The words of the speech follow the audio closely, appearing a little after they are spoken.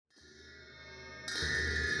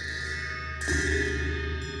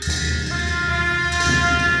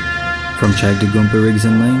From Chagdagompa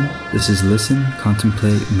Rigzin Lane, this is Listen,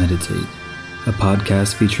 Contemplate, Meditate, a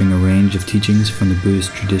podcast featuring a range of teachings from the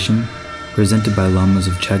Buddhist tradition, presented by Lamas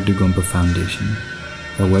of Chagdagompa Foundation.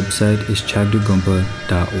 Our website is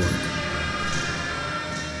chagdagompa.org.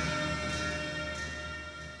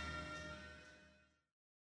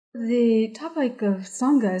 The topic of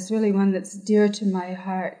Sangha is really one that's dear to my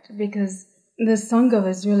heart because the Sangha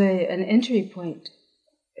was really an entry point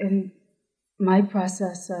in my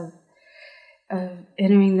process of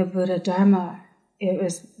entering the Buddha Dharma. It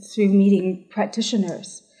was through meeting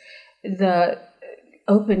practitioners, the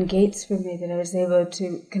open gates for me that I was able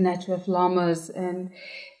to connect with lamas and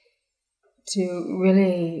to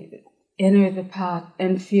really enter the path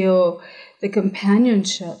and feel the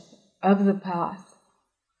companionship of the path.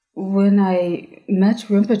 When I met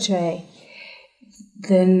Rinpoche,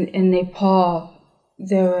 then in Nepal,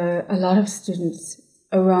 there were a lot of students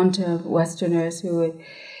around him, Westerners, who would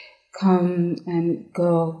come and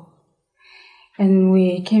go. And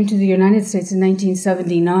we came to the United States in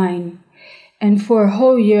 1979. And for a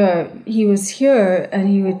whole year, he was here and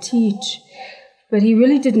he would teach. But he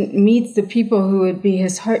really didn't meet the people who would be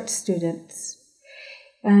his heart students.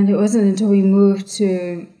 And it wasn't until he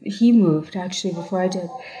moved actually before I did,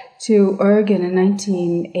 to Oregon in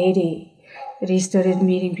 1980, that he started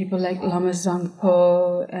meeting people like Lama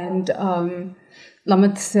Zangpo and Lama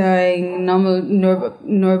Tsering, Nama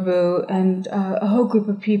Norbu, and a whole group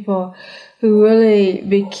of people who really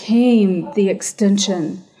became the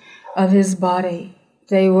extension of his body.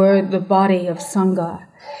 They were the body of Sangha,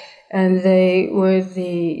 and they were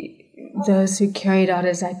those who carried out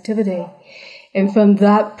his activity. And from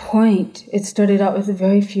that point, it started out with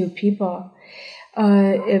very few people.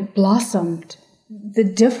 It blossomed. The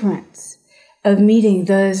difference of meeting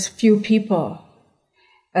those few people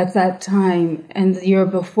at that time and the year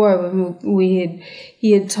before, when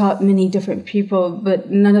he had taught many different people, but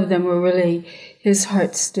none of them were really his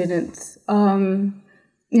heart students.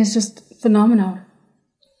 It's just phenomenal,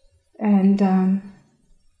 and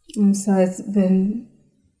so it's been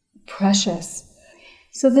precious.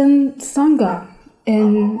 So then Sangha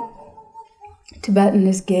in Tibetan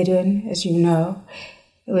is Gedun, as you know,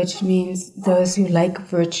 which means those who like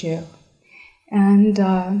virtue, and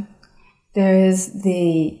there is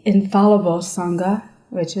the infallible Sangha,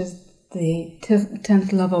 which is the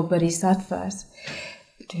 10th level bodhisattvas,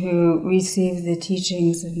 who receive the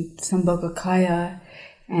teachings in Sambhogakaya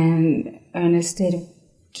and are in a state of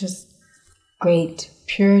just great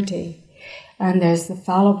purity. And there's the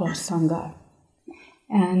fallible Sangha.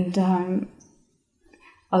 And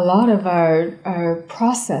a lot of our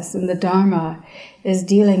process in the Dharma is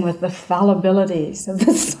dealing with the fallibilities of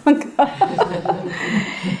the Sangha.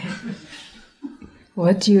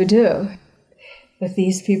 What do you do with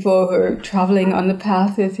these people who are traveling on the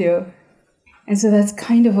path with you? And so that's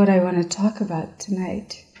kind of what I want to talk about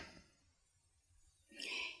tonight.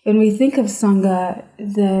 When we think of Sangha,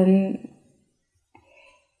 then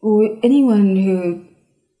anyone who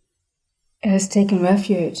has taken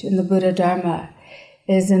refuge in the Buddha Dharma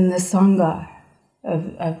is in the Sangha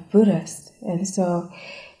of Buddhists. And so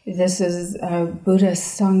this is our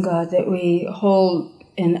Buddhist Sangha that we hold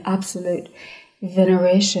in absolute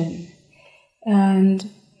veneration. And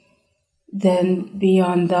then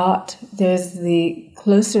beyond that, there's the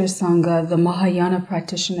closer Sangha, the Mahayana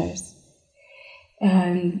practitioners.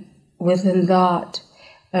 And within that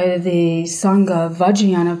are the Sangha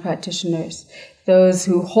Vajrayana practitioners, those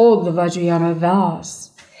who hold the Vajrayana vows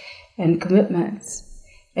and commitments.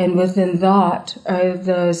 And within that are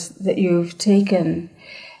those that you've taken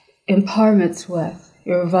empowerments with,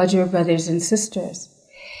 your Vajra brothers and sisters.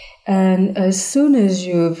 And as soon as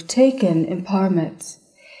you've taken empowerments,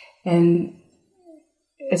 and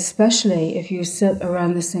especially if you sit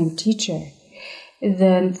around the same teacher,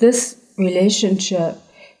 then this relationship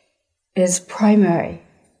is primary.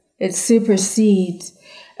 It supersedes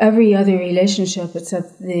every other relationship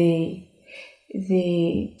except the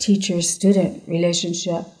teacher-student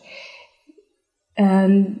relationship.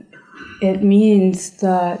 And it means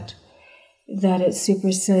that it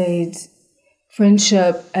supersedes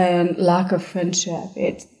friendship and lack of friendship.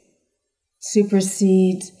 It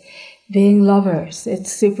supersedes being lovers. It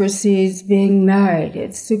supersedes being married.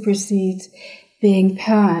 It supersedes being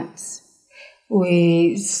parents.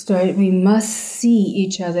 We must see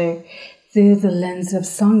each other through the lens of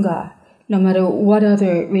Sangha, no matter what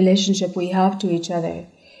other relationship we have to each other.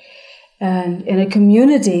 And in a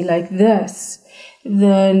community like this,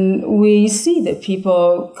 then we see that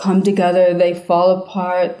people come together, they fall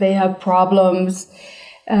apart, they have problems,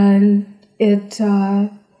 and it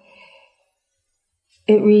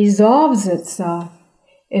resolves itself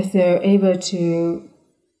if they're able to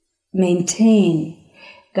maintain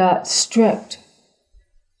that strict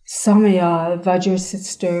Samaya, Vajra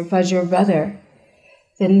sister, Vajra brother,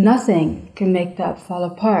 then nothing can make that fall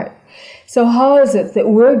apart. So how is it that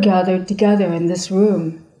we're gathered together in this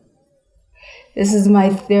room? This is my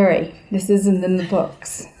theory. This isn't in the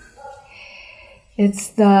books. It's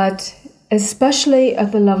that, especially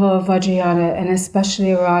at the level of Vajrayana and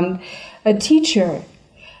especially around a teacher,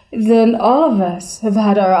 then all of us have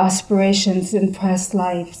had our aspirations in past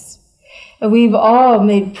lives. And we've all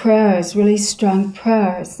made prayers, really strong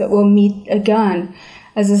prayers, that we'll meet again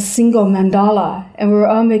as a single mandala. And we're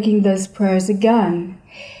all making those prayers again,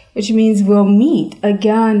 which means we'll meet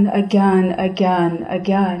again, again, again,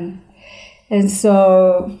 again. And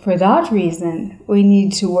so, for that reason, we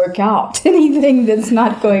need to work out anything that's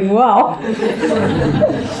not going well.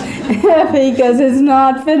 Because it's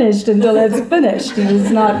not finished until it's finished, and it's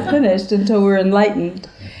not finished until we're enlightened.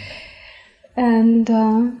 And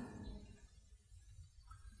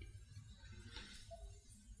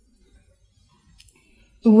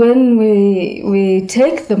when we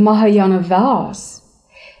take the Mahayana vows,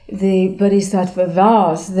 the Bodhisattva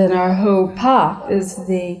vows, then our whole path is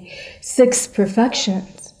the 6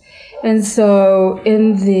 perfections. And so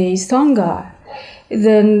in the Sangha,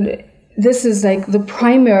 then this is like the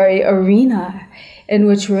primary arena in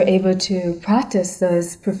which we're able to practice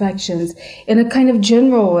those perfections in a kind of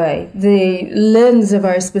general way. The lens of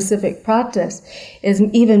our specific practice is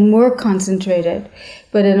even more concentrated,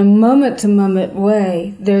 but in a moment-to-moment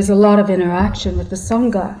way, there's a lot of interaction with the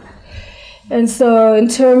Sangha. And so in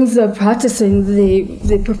terms of practicing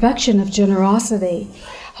the perfection of generosity,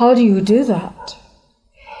 how do you do that?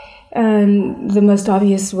 And the most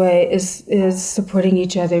obvious way is supporting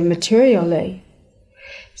each other materially,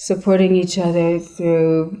 supporting each other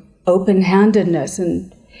through open-handedness,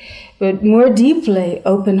 but more deeply,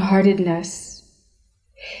 open-heartedness.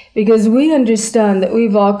 Because we understand that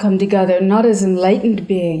we've all come together not as enlightened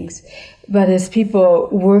beings, but as people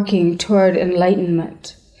working toward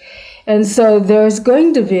enlightenment. And so there's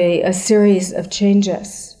going to be a series of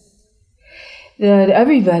changes that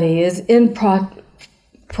everybody is in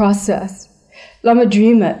process. Lama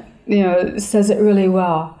Drimit, says it really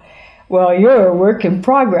well. Well, you're a work in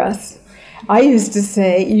progress. I used to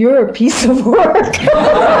say, you're a piece of work.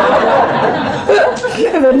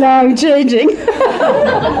 But now I'm changing.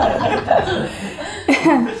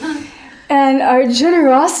 And our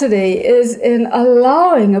generosity is in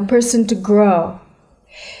allowing a person to grow.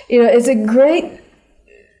 It's a great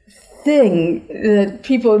thing that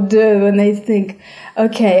people do when they think,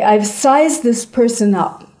 okay, I've sized this person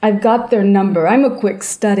up. I've got their number. I'm a quick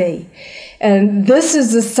study. And this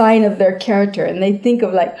is a sign of their character. And they think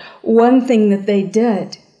of like one thing that they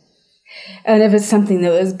did. And if it's something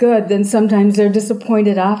that was good, then sometimes they're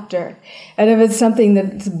disappointed after. And if it's something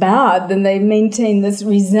that's bad, then they maintain this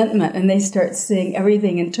resentment and they start seeing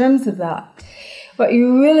everything in terms of that. What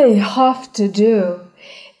you really have to do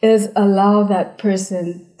is allow that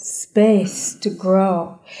person space to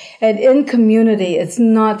grow. And in community, it's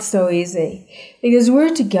not so easy. Because we're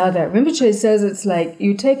together. Rinpoche says it's like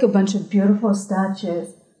you take a bunch of beautiful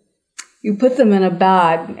statues, you put them in a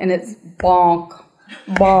bag, and it's bonk,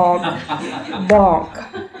 bonk, bonk.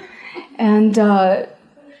 And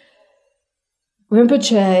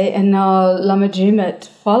Rinpoche and now Lama Drimit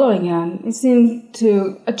following him, it seemed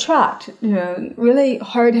to attract really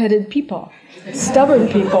hard-headed people, stubborn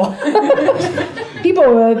people,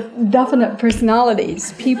 people with definite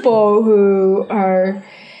personalities, people who are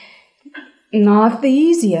not the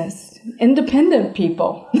easiest, independent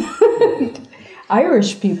people,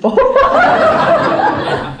 Irish people.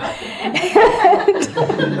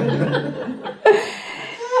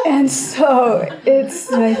 And so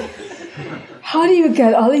it's like, how do you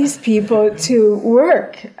get all these people to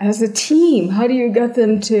work as a team? How do you get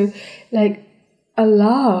them to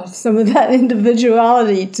allow some of that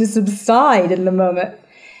individuality to subside in the moment?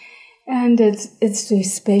 And it's through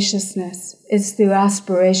spaciousness. It's through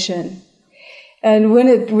aspiration. And when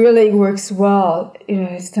it really works well,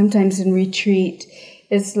 sometimes in retreat,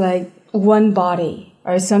 it's like one body,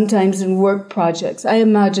 or sometimes in work projects. I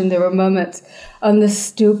imagine there were moments on the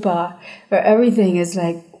stupa where everything is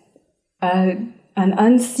like an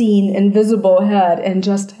unseen, invisible head and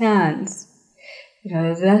just hands.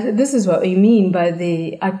 This is what we mean by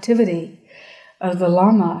the activity of the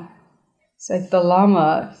Lama. It's like the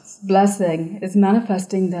Lama's blessing is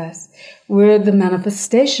manifesting this. We're the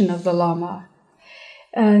manifestation of the Lama.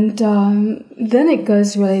 And then it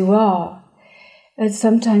goes really well. And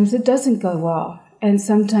sometimes it doesn't go well. And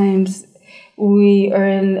sometimes we are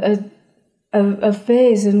in a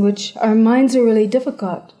phase in which our minds are really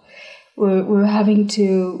difficult. We're having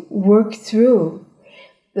to work through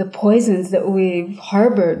the poisons that we've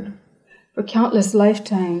harbored for countless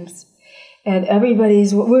lifetimes. And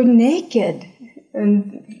we're naked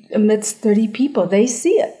and amidst 30 people. They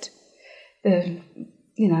see it.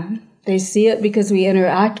 They see it because we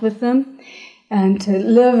interact with them. And to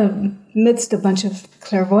live amidst a bunch of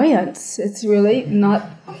clairvoyants, it's really not...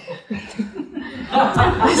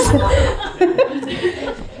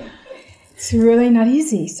 It's really not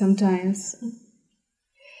easy sometimes.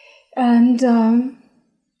 And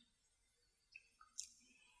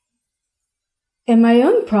in my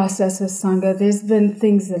own process of Sangha, there's been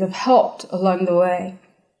things that have helped along the way.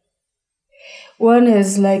 One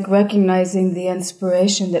is like recognizing the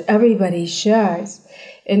inspiration that everybody shares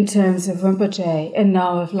in terms of Rinpoche and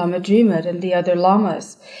now of Lama Drimut and the other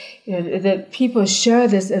lamas. That people share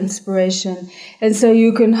this inspiration, and so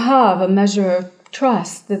you can have a measure of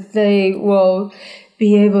trust that they will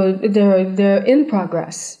be able, they're in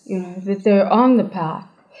progress, that they're on the path.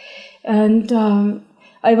 And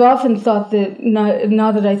I've often thought that,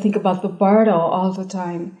 now that I think about the Bardo all the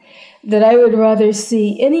time, that I would rather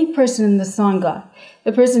see any person in the Sangha,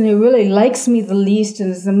 the person who really likes me the least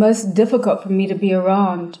and is the most difficult for me to be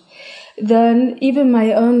around, than even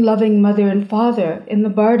my own loving mother and father in the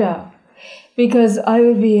Bardo, because I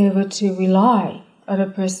would be able to rely on a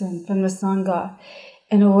person from the Sangha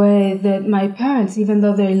in a way that my parents, even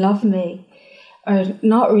though they love me, are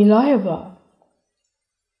not reliable.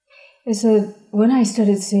 And so when I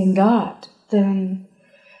started seeing that, then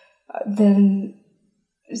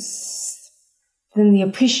the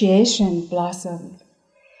appreciation blossomed.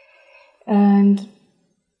 And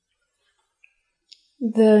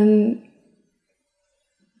then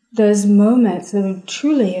those moments of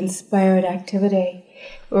truly inspired activity,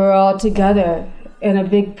 we're all together in a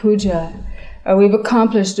big puja, or we've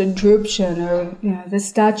accomplished a drupshan, or the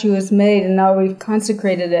statue is made and now we've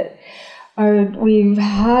consecrated it, or we've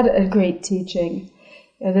had a great teaching.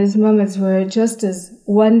 There's moments where it just is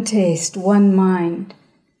one taste, one mind.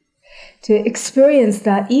 To experience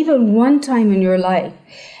that even one time in your life,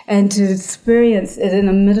 and to experience it in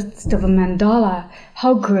the midst of a mandala,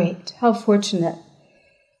 how great, how fortunate.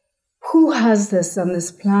 Who has this on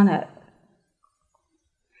this planet?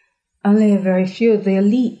 Only a very few, the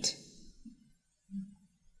elite.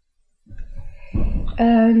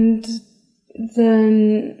 And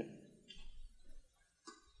then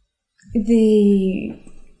the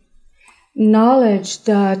knowledge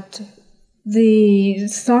that the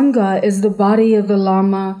Sangha is the body of the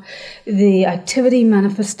Lama, the activity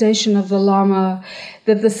manifestation of the Lama,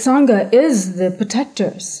 that the Sangha is the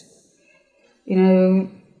protectors.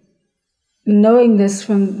 Knowing this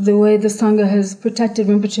from the way the Sangha has protected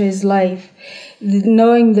Rinpoche's life,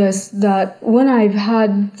 knowing this, that when I've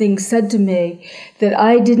had things said to me that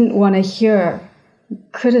I didn't want to hear,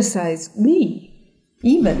 criticized me,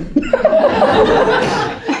 even,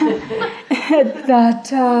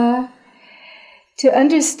 that to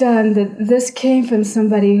understand that this came from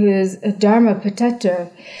somebody who is a Dharma protector,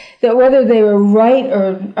 that whether they were right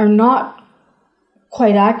or not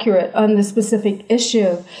quite accurate on the specific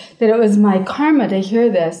issue, that it was my karma to hear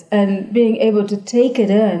this, and being able to take it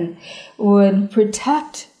in would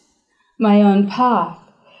protect my own path.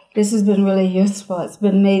 This has been really useful. It's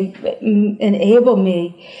been enable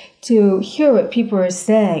me to hear what people are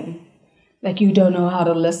saying, like you don't know how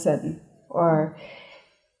to listen, or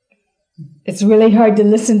it's really hard to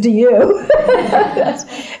listen to you.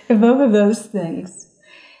 Both of those things.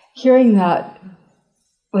 Hearing that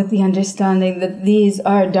with the understanding that these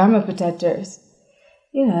are Dharma protectors.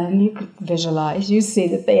 And you can visualize, you see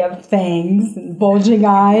that they have fangs and bulging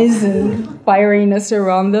eyes and fieriness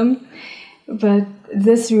around them. But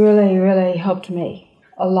this really, really helped me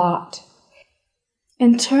a lot.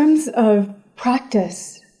 In terms of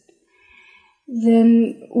practice,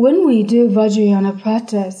 then when we do Vajrayana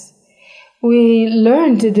practice, we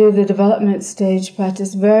learn to do the development stage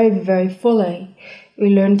practice very, very fully. We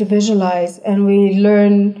learn to visualize, and we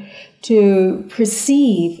learn to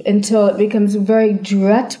perceive until it becomes a very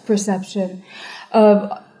direct perception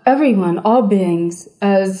of everyone, all beings,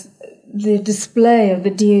 as the display of the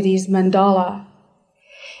deity's mandala.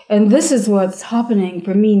 And this is what's happening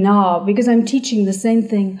for me now, because I'm teaching the same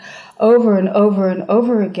thing over and over and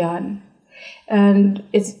over again. And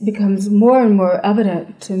it becomes more and more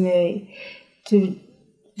evident to me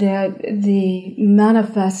that the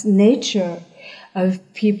manifest nature of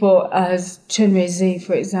people as Chenrezig,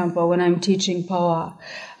 for example, when I'm teaching Pawa,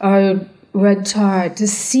 or Red Tar, to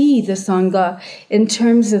see the Sangha in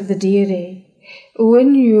terms of the deity,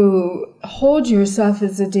 when you hold yourself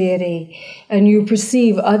as a deity and you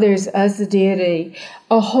perceive others as the deity,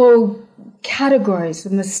 a whole categories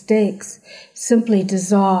of mistakes simply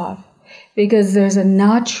dissolve, because there's a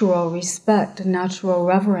natural respect, a natural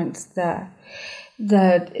reverence there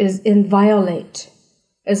that is inviolate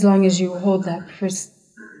as long as you hold that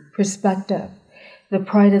perspective, the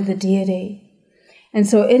pride of the deity. And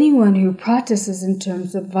so anyone who practices in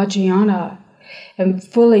terms of Vajrayana and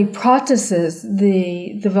fully practices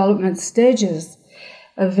the development stages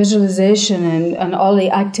of visualization and all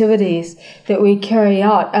the activities that we carry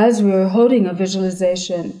out as we're holding a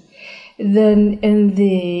visualization, then in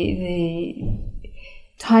the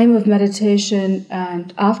time of meditation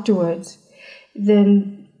and afterwards,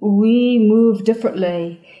 then we move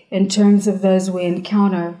differently in terms of those we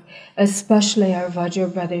encounter, especially our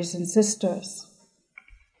Vajra brothers and sisters.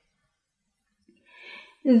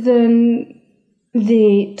 Then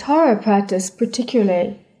the Tara practice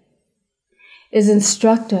particularly is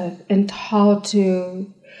instructive in how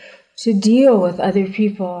to deal with other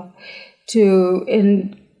people,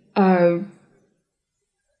 in our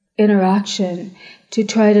interaction, to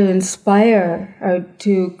try to inspire or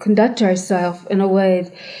to conduct ourselves in a way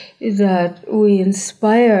that we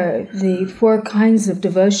inspire the 4 kinds of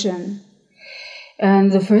devotion.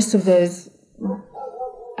 And the first of those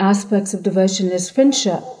aspects of devotion is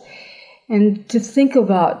friendship. And to think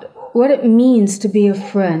about what it means to be a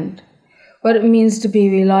friend, what it means to be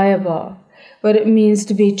reliable, what it means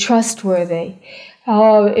to be trustworthy.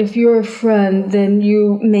 How if you're a friend, then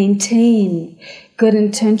you maintain good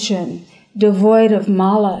intention, devoid of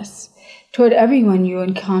malice toward everyone you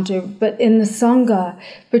encounter, but in the Sangha,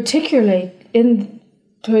 particularly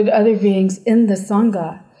toward other beings in the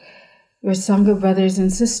Sangha, your Sangha brothers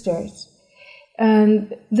and sisters.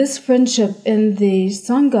 And this friendship in the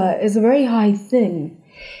Sangha is a very high thing.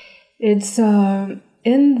 It's in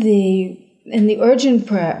the urgent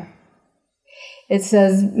prayer. It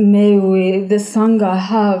says, may the Sangha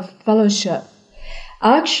have fellowship.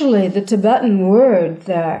 Actually, the Tibetan word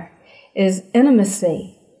there is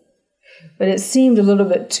intimacy, but it seemed a little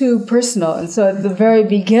bit too personal. And so at the very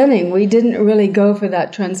beginning, we didn't really go for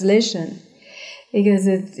that translation because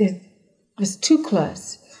it was too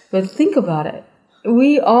close. But think about it.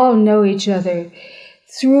 We all know each other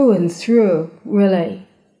through and through, really.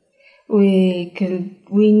 We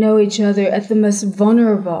know each other at the most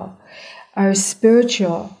vulnerable. Our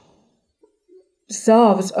spiritual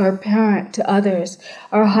selves are apparent to others.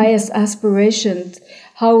 Our highest aspirations,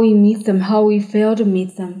 how we meet them, how we fail to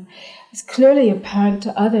meet them, is clearly apparent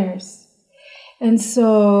to others. And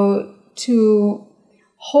so to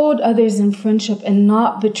hold others in friendship and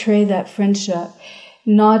not betray that friendship,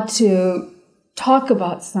 not to talk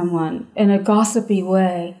about someone in a gossipy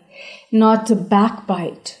way, not to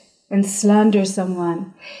backbite and slander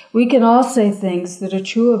someone. We can all say things that are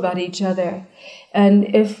true about each other.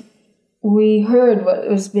 And if we heard what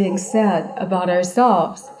was being said about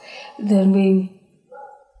ourselves, then we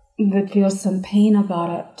would feel some pain about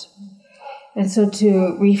it. And so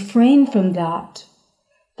to refrain from that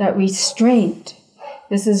restraint,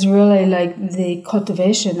 this is really like the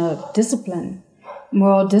cultivation of discipline,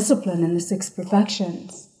 moral discipline in the 6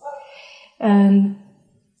 perfections. And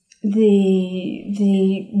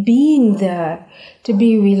the being there to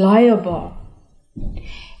be reliable.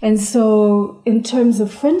 And so in terms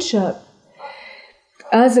of friendship,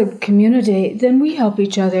 as a community, then we help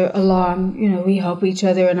each other along. We help each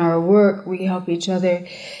other in our work. We help each other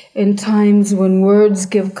in times when words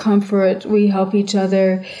give comfort. We help each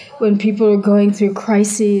other when people are going through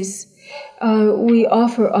crises. We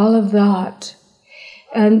offer all of that.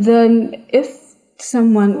 And then if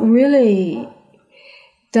someone really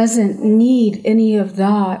doesn't need any of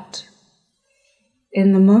that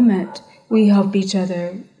in the moment, we help each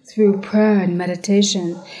other through prayer and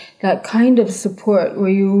meditation, that kind of support where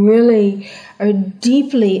you really are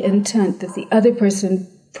deeply intent that the other person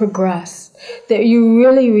progress, that you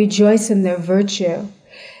really rejoice in their virtue,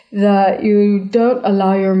 that you don't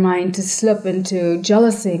allow your mind to slip into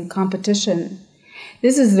jealousy and competition.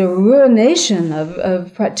 This is the ruination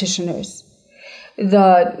of practitioners,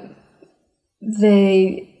 that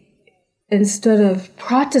they, instead of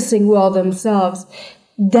practicing well themselves,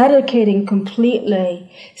 dedicating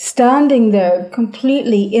completely, standing there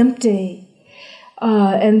completely empty,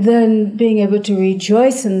 and then being able to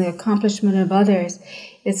rejoice in the accomplishment of others.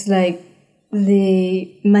 It's like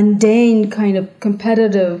the mundane kind of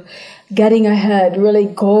competitive, getting ahead, really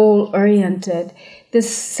goal-oriented.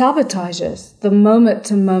 This sabotages the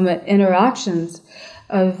moment-to-moment interactions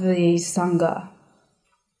of the Sangha.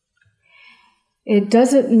 it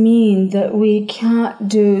doesn't mean that we can't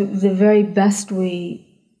do the very best we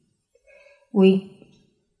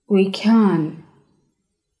can.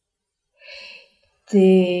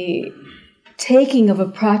 The taking of a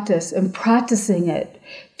practice and practicing it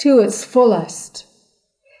to its fullest,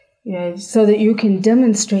 so that you can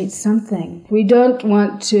demonstrate something. We don't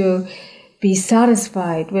want to be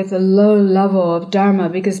satisfied with a low level of Dharma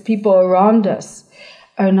because people around us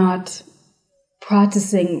are not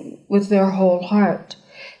practicing with their whole heart.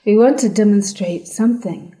 We want to demonstrate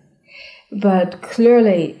something, but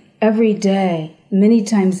clearly every day, many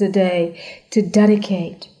times a day, to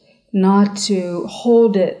dedicate, not to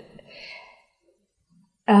hold it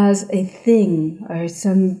as a thing or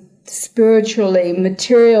some spiritually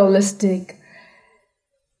materialistic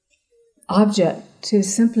object, to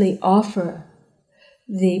simply offer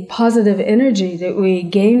the positive energy that we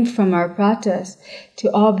gain from our practice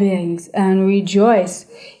to all beings and rejoice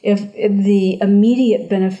if the immediate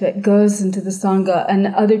benefit goes into the Sangha and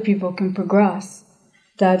other people can progress.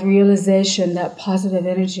 That realization, that positive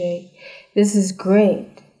energy, this is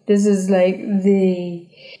great. This is like the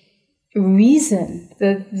reason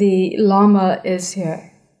that the Lama is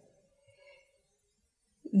here,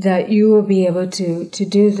 that you will be able to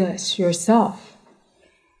do this yourself.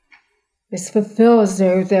 This fulfills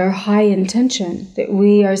their high intention that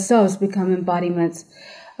we ourselves become embodiments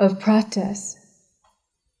of practice.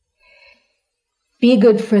 Be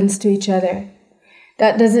good friends to each other.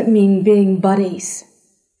 That doesn't mean being buddies.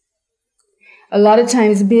 A lot of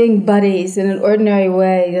times being buddies in an ordinary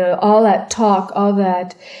way, all that talk, all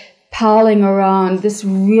that palling around, this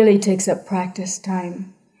really takes up practice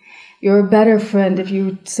time. You're a better friend if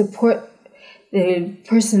you support the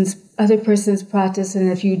other person's practice, and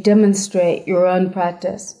if you demonstrate your own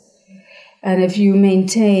practice, and if you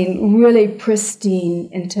maintain really pristine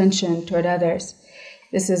intention toward others.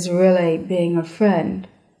 This is really being a friend.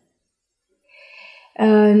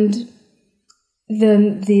 And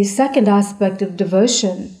then the second aspect of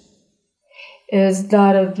devotion is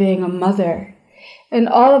that of being a mother. And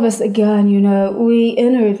all of us, again, we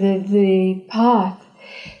enter the path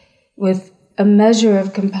with a measure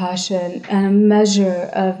of compassion and a measure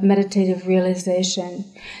of meditative realization.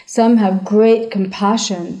 Some have great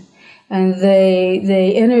compassion, and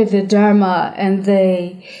they enter the Dharma, and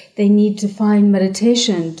they need to find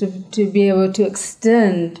meditation to be able to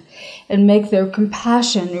extend and make their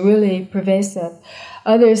compassion really pervasive.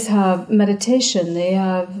 Others have meditation, they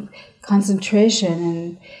have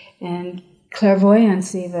concentration and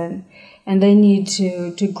clairvoyance even, and they need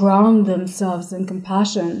to ground themselves in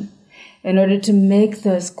compassion in order to make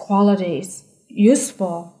those qualities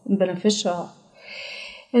useful and beneficial.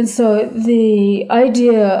 And so the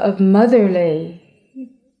idea of motherly,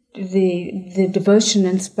 the devotion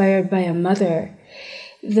inspired by a mother,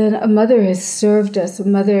 then a mother has served us, a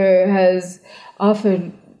mother has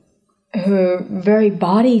offered her very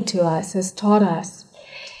body to us, has taught us.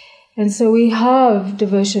 And so we have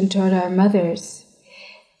devotion toward our mothers.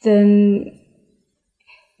 Then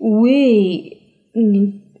we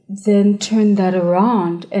then turn that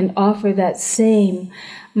around and offer that same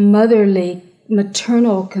motherly,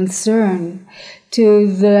 maternal concern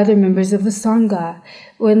to the other members of the Sangha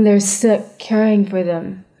when they're sick, caring for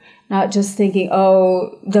them, not just thinking,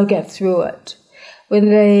 oh, they'll get through it. When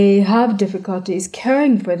they have difficulties,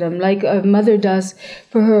 caring for them like a mother does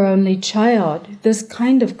for her only child, this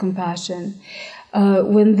kind of compassion.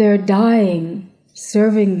 When they're dying,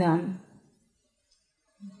 serving them.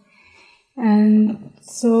 And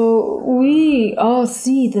so we all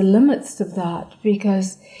see the limits of that,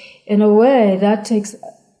 because in a way that takes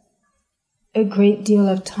a great deal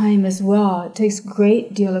of time as well. It takes a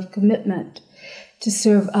great deal of commitment to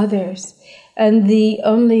serve others. And the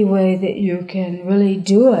only way that you can really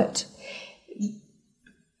do it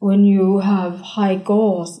when you have high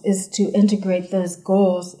goals is to integrate those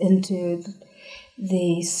goals into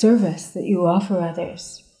the service that you offer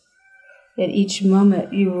others. At each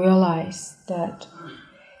moment you realize that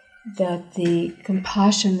the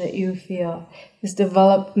compassion that you feel, this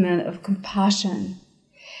development of compassion,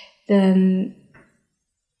 then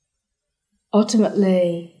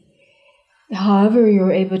ultimately, however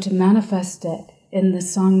you're able to manifest it in the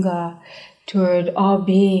Sangha toward all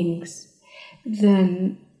beings,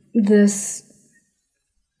 then this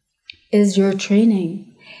is your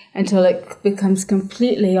training until it becomes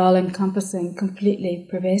completely all-encompassing, completely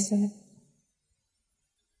pervasive.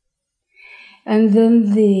 And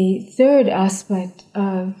then the third aspect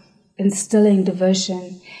of instilling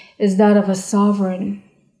devotion is that of a sovereign.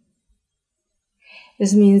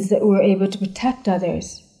 This means that we're able to protect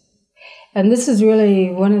others And this is really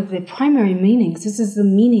one of the primary meanings. This is the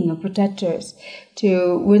meaning of protectors,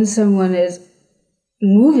 to when someone is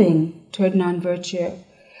moving toward non-virtue,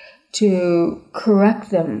 to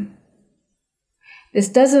correct them. This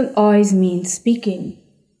doesn't always mean speaking.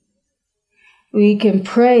 We can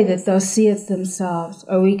pray that they'll see it themselves,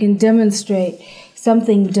 or we can demonstrate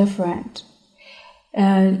something different.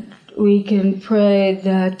 And we can pray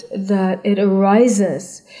that it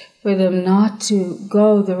arises for them not to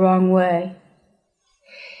go the wrong way.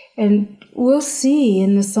 And we'll see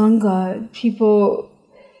in the Sangha, people,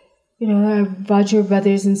 our Vajra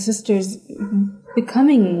brothers and sisters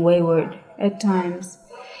becoming wayward at times,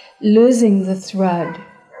 losing the thread,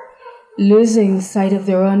 losing sight of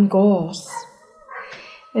their own goals.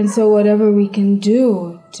 And so whatever we can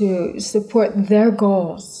do to support their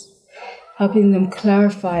goals, helping them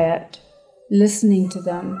clarify it, listening to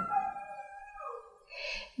them,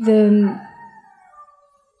 then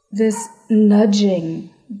this nudging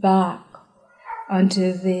back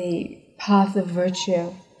onto the path of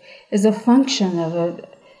virtue is a function of a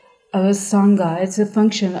Sangha. It's a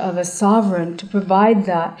function of a sovereign to provide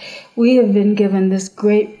that. We have been given this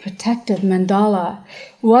great protective mandala.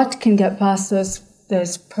 What can get past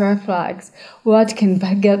those prayer flags? What can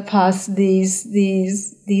get past these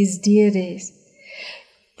deities?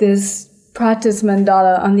 This practice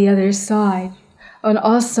mandala on the other side. On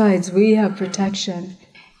all sides we have protection.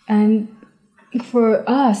 And for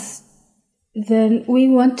us, then we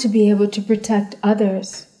want to be able to protect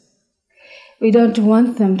others. We don't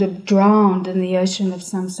want them to drown in the ocean of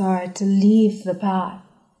samsara, to leave the path.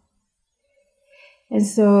 And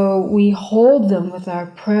so we hold them with our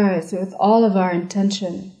prayers, with all of our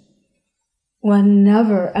intention. One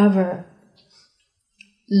never, ever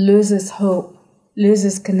loses hope,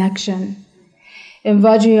 loses connection. In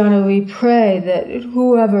Vajrayana we pray that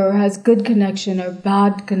whoever has good connection or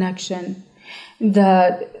bad connection,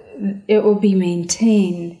 that it will be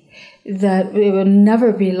maintained, that it will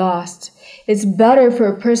never be lost. It's better for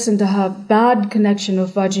a person to have bad connection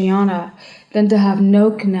with Vajrayana than to have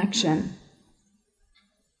no connection,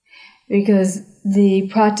 because the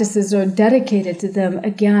practices are dedicated to them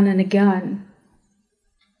again and again.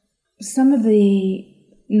 Some of the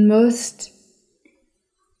most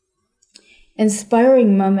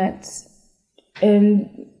inspiring moments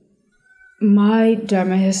in my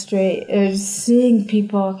Dharma history is seeing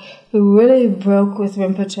people who really broke with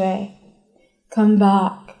Rinpoche come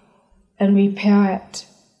back and repair it.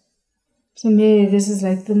 To me, this is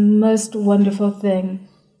like the most wonderful thing.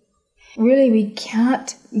 Really, we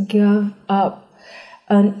can't give up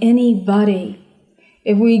on anybody.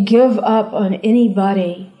 If we give up on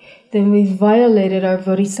anybody, then we've violated our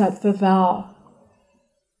bodhisattva vow.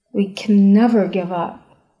 We can never give up.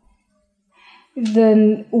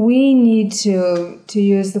 Then we need to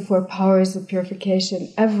use the 4 powers of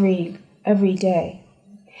purification every day.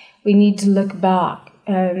 We need to look back,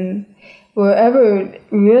 and wherever,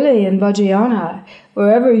 really in Vajrayana,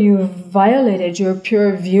 wherever you've violated your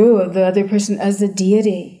pure view of the other person as a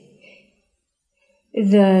deity,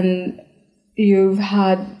 then you've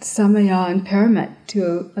had samaya impairment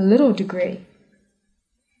to a little degree.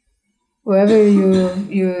 Wherever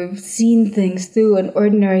you've seen things through an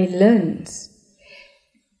ordinary lens,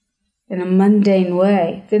 in a mundane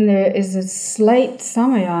way, then there is a slight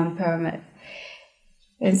samaya impairment.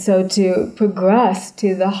 And so to progress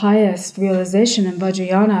to the highest realization in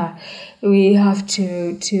Vajrayana, we have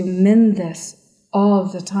to mend this all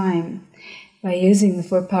the time by using the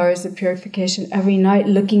 4 powers of purification every night,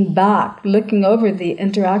 looking back, looking over the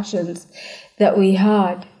interactions that we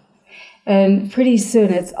had. And pretty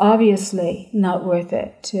soon it's obviously not worth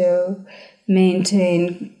it to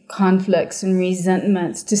maintain conflicts and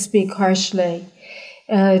resentments, to speak harshly,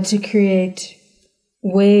 to create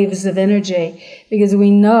waves of energy, because we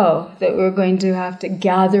know that we're going to have to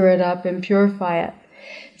gather it up and purify it.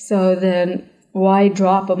 So then why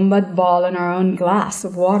drop a mud ball in our own glass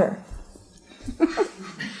of water?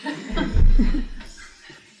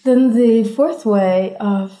 Then the 4th way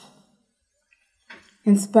of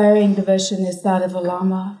inspiring devotion is that of a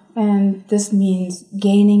Lama, and this means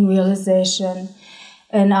gaining realization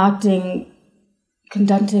and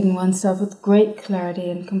conducting oneself with great clarity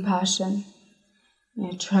and compassion.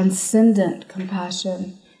 Transcendent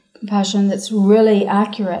compassion that's really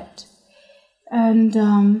accurate. And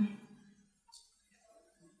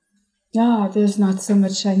there's not so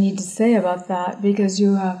much I need to say about that, because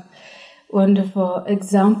you have wonderful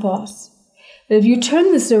examples. But if you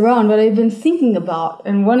turn this around, what I've been thinking about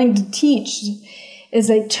and wanting to teach is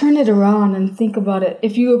like turn it around and think about it.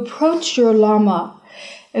 If you approach your Lama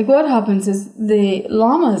Like what happens is the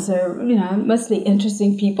lamas are, mostly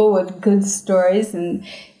interesting people with good stories and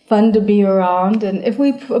fun to be around. And if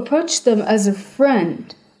we approach them as a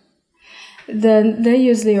friend, then they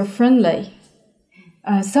usually are friendly.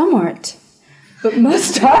 Some aren't, but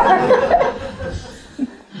most are.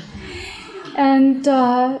 And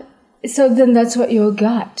so then that's what you'll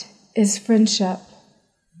get, is friendship.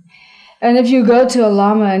 And if you go to a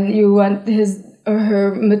lama and you want his or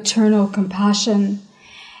her maternal compassion,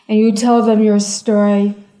 and you tell them your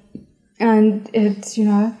story, and it's,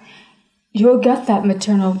 you'll get that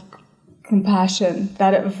maternal compassion,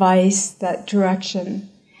 that advice, that direction.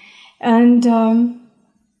 And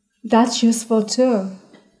that's useful too.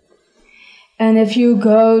 And if you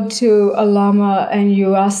go to a lama and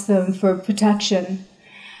you ask them for protection,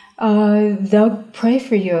 they'll pray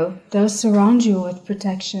for you. They'll surround you with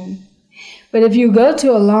protection. But if you go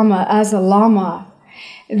to a lama as a lama,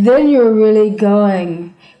 then you're really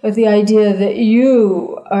going with the idea that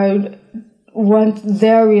you want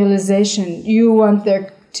their realization. You want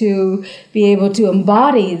to be able to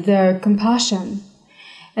embody their compassion.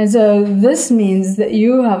 And so this means that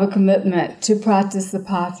you have a commitment to practice the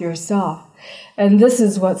path yourself. And this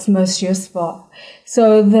is what's most useful.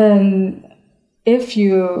 So then if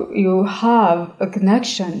you have a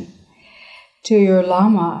connection to your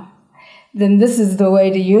lama, then this is the way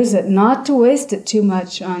to use it, not to waste it too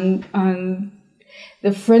much on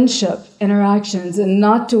the friendship interactions, and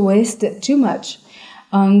not to waste it too much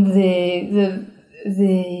on the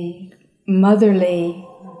motherly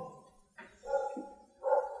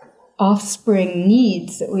offspring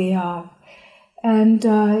needs that we have. And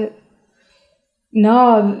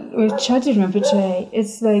now with Chögyam Rinpoche,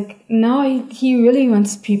 it's like now he really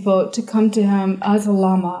wants people to come to him as a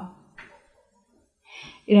lama.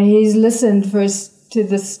 He's listened first to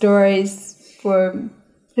the stories for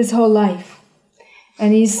his whole life,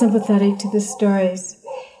 and he's sympathetic to the stories,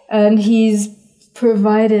 and he's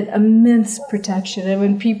provided immense protection. And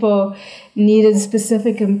when people needed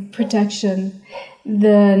specific protection,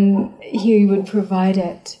 then he would provide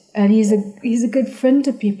it. And he's a good friend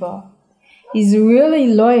to people. He's really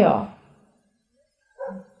loyal.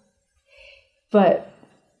 But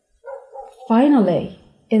finally,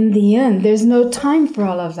 in the end, there's no time for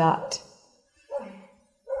all of that.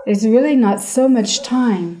 There's really not so much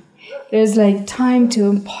time. There's like time to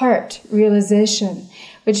impart realization,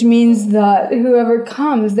 which means that whoever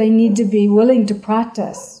comes, they need to be willing to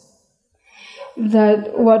practice.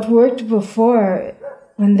 That what worked before,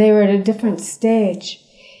 when they were at a different stage,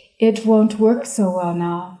 it won't work so well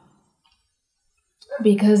now,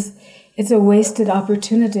 because it's a wasted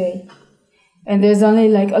opportunity. And there's only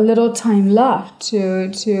like a little time left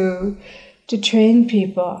to train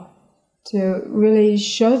people, to really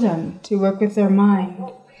show them, to work with their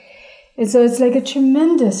mind. And so it's like a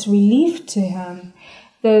tremendous relief to him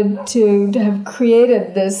to have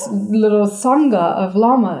created this little sangha of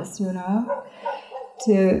lamas, to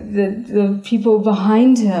the people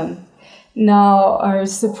behind him now are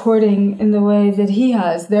supporting in the way that he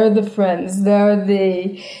has. They're the friends, they're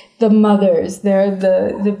the mothers, they're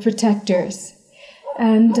the protectors.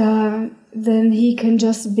 And then he can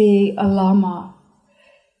just be a lama,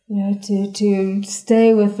 to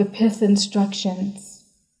stay with the pith instructions.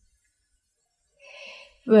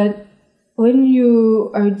 But when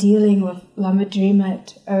you are dealing with Lama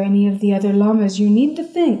Drimat or any of the other lamas, you need to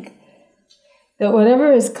think that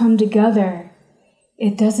whatever has come together,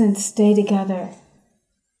 it doesn't stay together.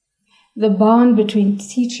 The bond between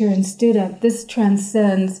teacher and student, this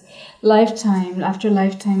transcends lifetime after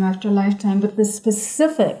lifetime after lifetime, but the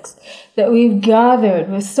specifics that we've gathered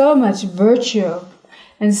with so much virtue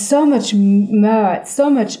and so much merit,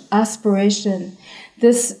 so much aspiration,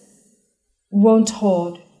 this won't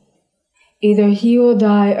hold. Either he will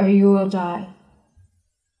die or you will die.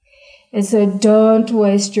 And so don't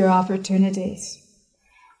waste your opportunities.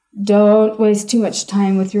 Don't waste too much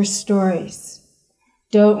time with your stories.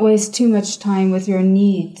 Don't waste too much time with your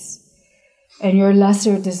needs and your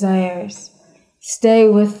lesser desires. Stay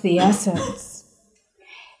with the essence.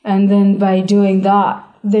 And then by doing that,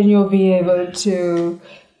 then you'll be able to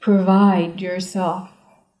provide yourself,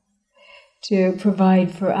 to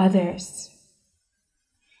provide for others.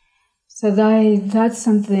 So that's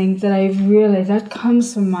something that that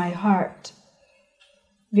comes from my heart.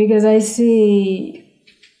 Because I see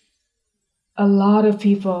a lot of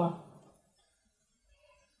people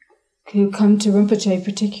who come to Rinpoche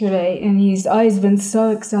particularly, and he's always been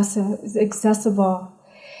so accessible,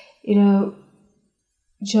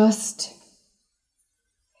 just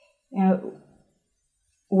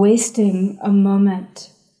wasting a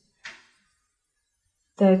moment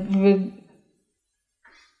that would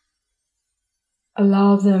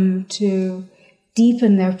allow them to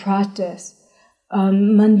deepen their practice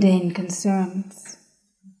on mundane concerns.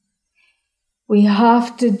 We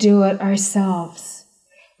have to do it ourselves.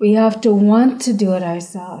 We have to want to do it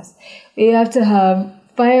ourselves. We have to have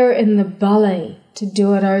fire in the belly to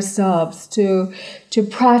do it ourselves, to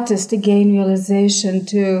practice, to gain realization,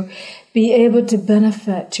 to be able to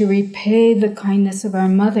benefit, to repay the kindness of our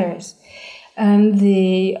mothers, and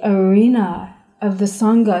the arena of the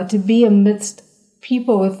Sangha, to be amidst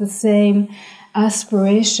people with the same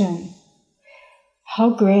aspiration. How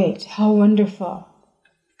great, how wonderful.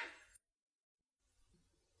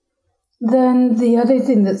 Then the other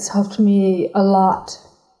thing that's helped me a lot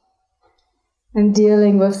in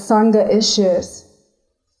dealing with Sangha issues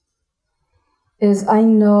is I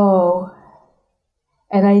know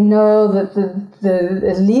that the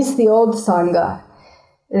at least the old Sangha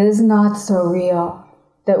is not so real,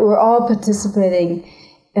 that we're all participating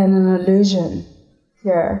in an illusion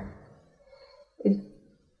here.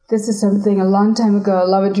 This is something a long time ago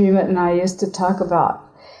Lavadrimat and I used to talk about,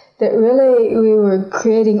 that really we were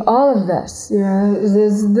creating all of this,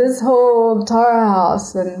 this whole Tara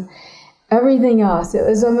house and everything else. It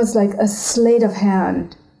was almost like a sleight of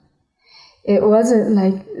hand. It wasn't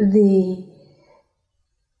like the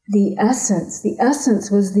essence. The essence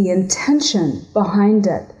was the intention behind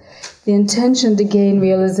it. The intention to gain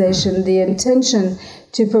realization, the intention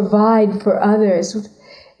to provide for others.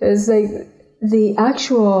 It was like the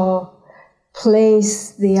actual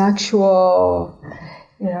place, the actual,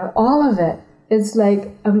 all of it. It's like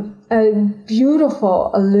a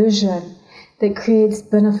beautiful illusion that creates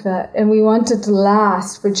benefit, and we want it to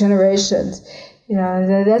last for generations.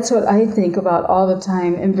 That's what I think about all the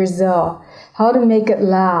time in Brazil. How to make it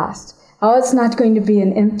last. How it's not going to be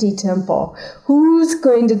an empty temple. Who's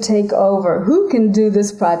going to take over? Who can do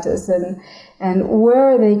this practice? And where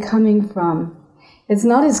are they coming from? It's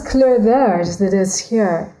not as clear there as it is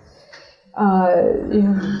here.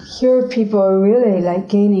 Here people are really like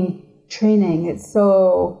gaining training. It's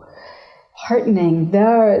so heartening.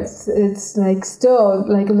 There it's like still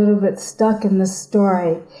like a little bit stuck in the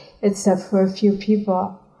story, except for a few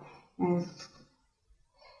people.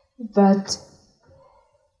 But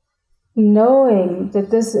knowing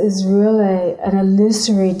that this is really an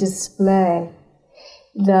illusory display,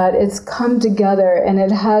 that it's come together and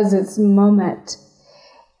it has its moment,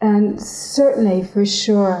 and certainly for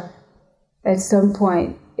sure at some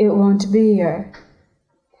point it won't be here.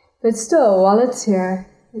 But still, while it's here,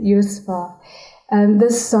 useful. And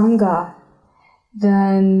this Sangha,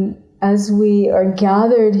 then as we are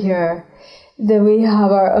gathered here, then we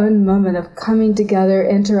have our own moment of coming together,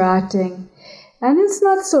 interacting. And it's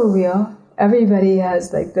not so real. Everybody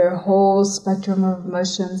has like their whole spectrum of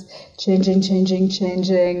emotions,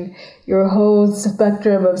 changing. Your whole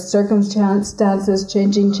spectrum of circumstances,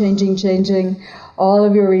 changing. All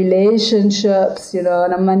of your relationships,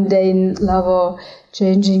 on a mundane level,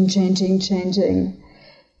 changing.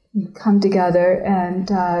 You come together and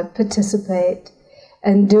participate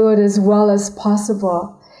and do it as well as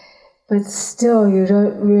possible. But still, you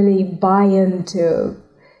don't really buy into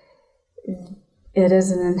it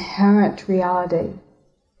as an inherent reality.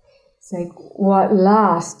 It's like what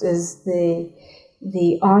lasts is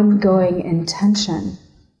the ongoing intention,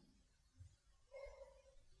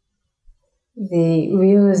 the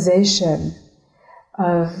realization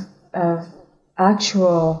of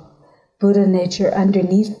actual Buddha nature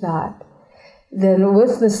underneath that. Then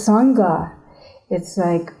with the Sangha, it's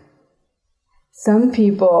like some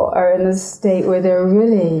people are in a state where they're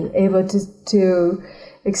really able to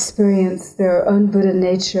experience their own Buddha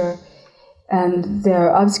nature, and their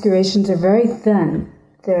obscurations are very thin.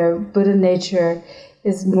 Their Buddha nature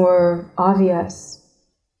is more obvious.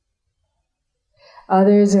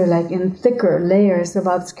 Others are like in thicker layers of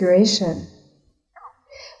obscuration.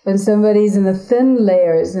 When somebody's in the thin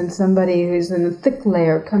layers and somebody who's in the thick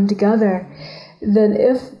layer come together, then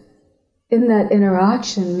if in that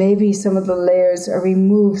interaction maybe some of the layers are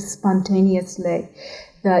removed spontaneously,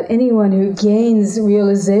 that anyone who gains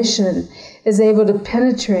realization is able to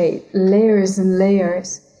penetrate layers and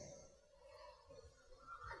layers.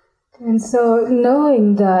 And so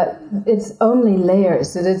knowing that it's only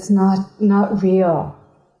layers, that it's not real,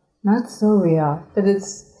 not so real, that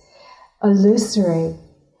it's illusory,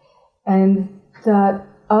 and that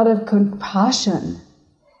out of compassion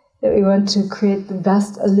that we want to create the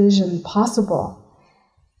best illusion possible,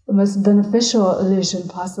 the most beneficial illusion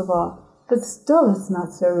possible, but still it's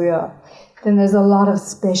not so real, then there's a lot of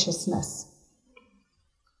spaciousness.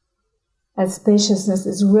 And spaciousness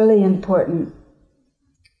is really important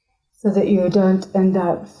so that you don't end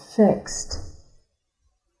up fixed.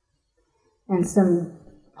 and some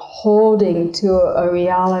holding to a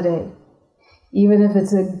reality, even if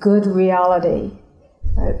it's a good reality,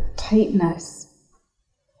 a tightness,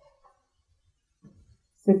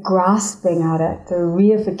 the grasping at it, the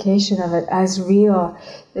reification of it as real,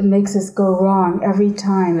 that makes us go wrong every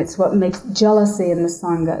time. It's what makes jealousy in the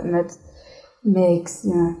Sangha, and it makes,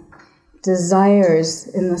 desires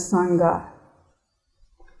in the Sangha,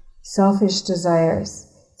 selfish desires.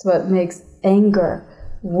 It's what makes anger.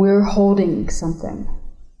 We're holding something.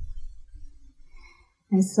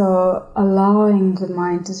 And so allowing the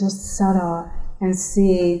mind to just settle and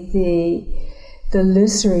see the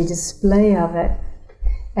illusory display of it,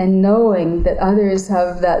 and knowing that others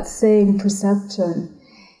have that same perception,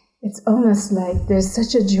 it's almost like there's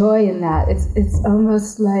such a joy in that. It's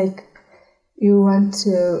almost like you want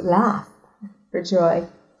to laugh for joy.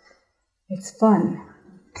 It's fun.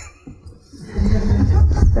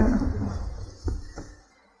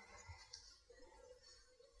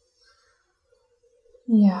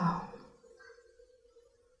 Yeah.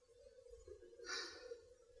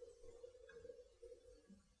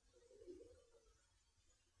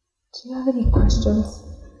 Do you have any questions?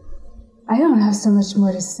 I don't have so much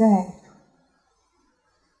more to say.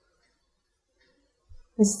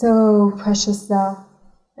 It's so precious though,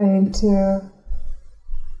 and to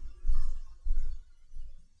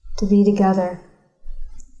be together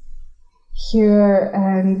here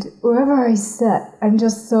and wherever I sit. I'm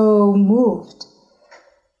just so moved.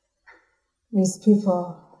 These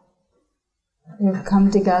people who've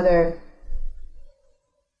come together.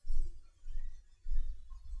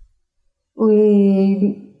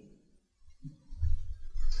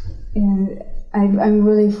 I'm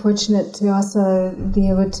really fortunate to also be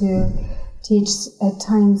able to teach at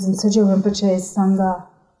times in Sojo Rinpoche's Sangha.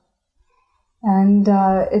 And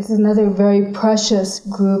it's another very precious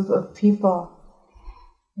group of people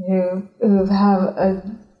who've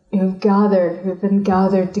been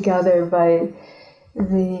gathered together by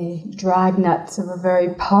the dragnets of a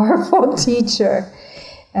very powerful teacher.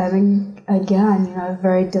 And again, a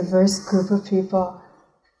very diverse group of people.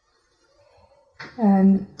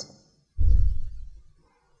 And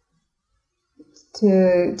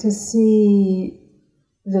to see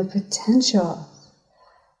the potential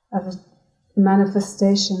of a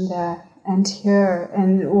manifestation there, and here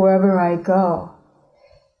and wherever I go,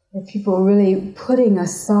 the people really putting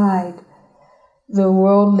aside the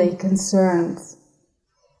worldly concerns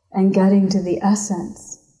and getting to the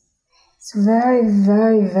essence. It's very,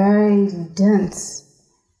 very, very dense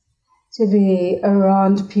to be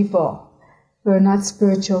around people who are not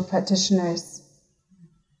spiritual practitioners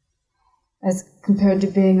as compared to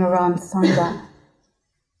being around Sangha.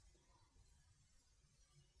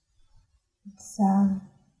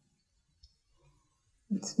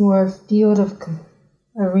 It's more a field of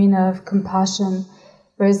arena of compassion,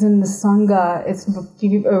 whereas in the Sangha, it's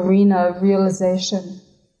the arena of realization.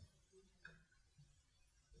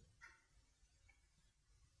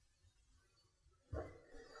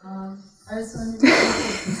 I was wondering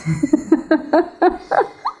if you could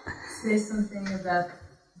say something about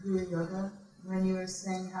Guru Yoga, when you were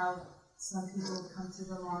saying how some people come to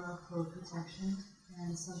the Lama for protection,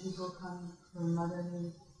 and some people come for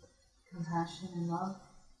motherly compassion and love,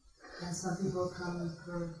 and some people come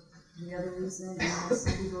for the other reason, and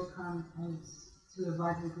some people come to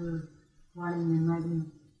revive the Guru, wanting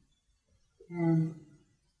enlightenment. And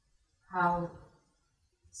how it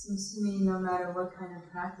seems to me, no matter what kind of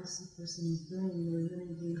practice the person is doing, they're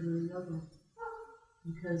really doing Guru Yoga,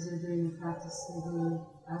 because they're doing the practice the Guru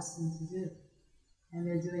asked them to do. And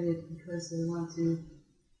they're doing it because they want to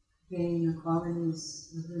gain the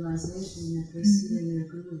qualities of realization that they see in their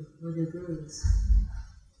Guru, or their Gurus.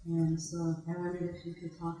 And so I wondered if you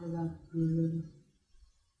could talk about Guru Yoga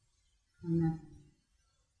from that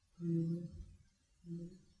point of view.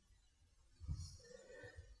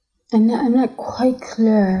 I'm not quite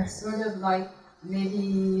clear. Sort of like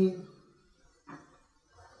maybe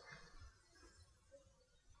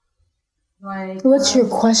like what's your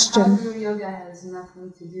question? How Guru Yoga has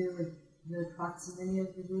nothing to do with the proximity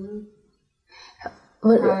of the Guru.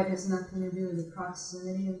 How it has nothing to do with the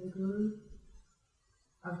proximity of the Guru,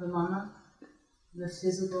 of the Lama, the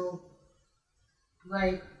physical,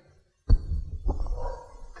 like.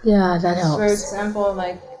 Yeah, that helps. For example,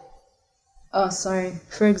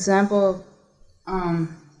 For example,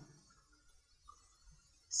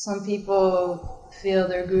 some people feel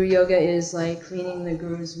their Guru Yoga is like cleaning the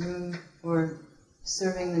Guru's room or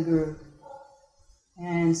serving the Guru.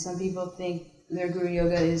 And some people think their Guru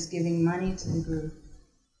Yoga is giving money to the Guru.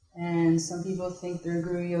 And some people think their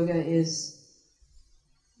Guru Yoga is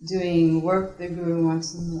doing work the Guru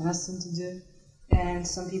wants them, asks them to do. And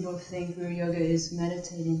some people think Guru Yoga is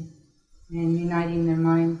meditating and uniting their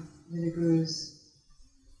mind with the Guru's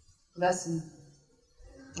lesson.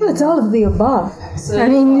 It's all of the above. I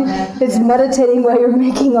mean, it's meditating while you're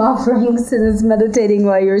making offerings, and it's meditating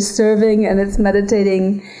while you're serving, and it's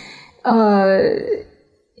meditating.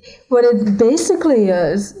 What it basically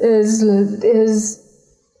is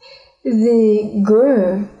the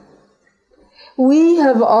Guru. We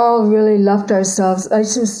have all really left ourselves, I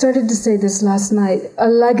started to say this last night, a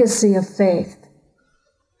legacy of faith.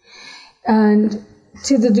 And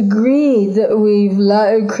to the degree that we've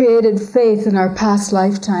created faith in our past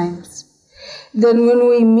lifetimes, then when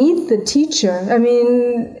we meet the teacher, I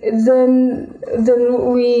mean, then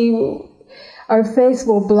our faith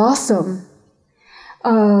will blossom.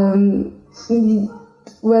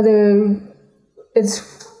 Whether it's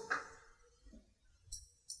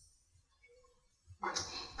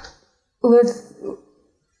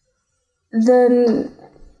then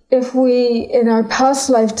if we in our past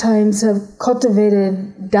lifetimes have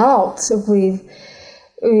cultivated doubts, if we've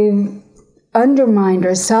undermined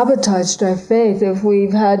or sabotaged our faith, if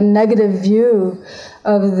we've had negative view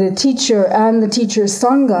of the teacher and the teacher's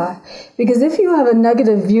Sangha, because if you have a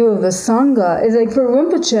negative view of the Sangha, it's like for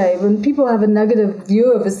Rinpoche, when people have a negative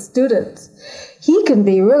view of his students, he can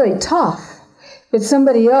be really tough. But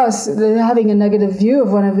somebody else having a negative view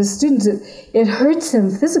of one of his students, it hurts him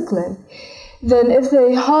physically. Then if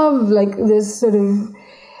they have like this sort of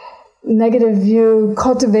negative view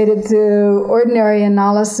cultivated through ordinary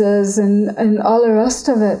analysis and all the rest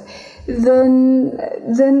of it, then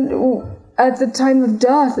at the time of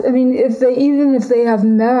death, I mean, even if they have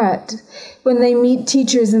merit, when they meet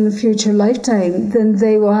teachers in the future lifetime, then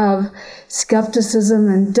they will have skepticism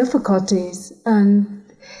and difficulties, and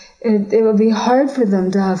it will be hard for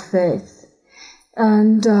them to have faith.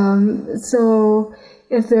 And so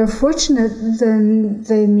if they're fortunate, then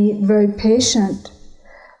they meet very patient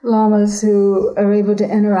lamas who are able to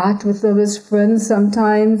interact with them as friends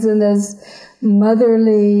sometimes, and as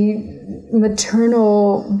motherly,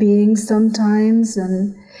 maternal beings sometimes.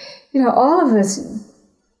 And all of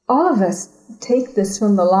us take this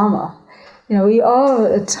from the Lama. We all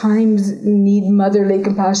at times need motherly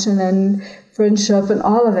compassion and friendship and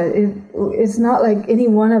all of it. It's not like any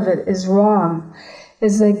one of it is wrong.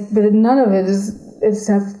 It's like, but none of it is,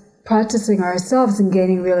 except practicing ourselves and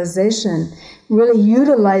gaining realization, really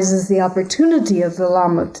utilizes the opportunity of the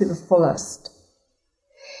Lama to the fullest.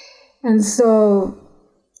 And so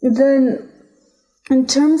then, in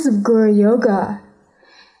terms of Guru Yoga,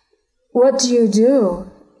 what do you do?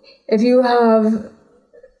 If you have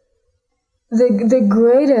the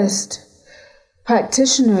greatest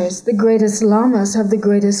practitioners, the greatest lamas have the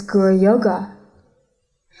greatest Guru Yoga,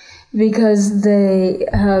 because they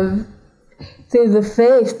have, through the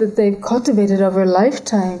faith that they've cultivated over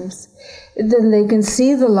lifetimes, then they can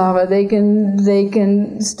see the Lama, they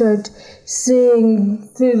can start seeing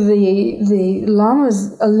through the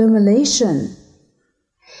Lama's illumination.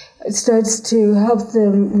 It starts to help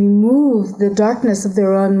them remove the darkness of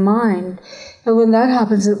their own mind. And when that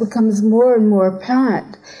happens, it becomes more and more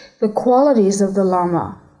apparent, the qualities of the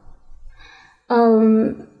Lama.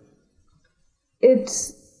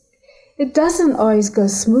 It doesn't always go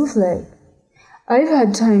smoothly. I've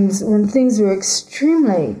had times when things were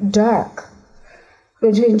extremely dark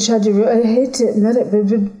between I hate to admit it, but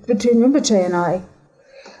between Rinpoche and I.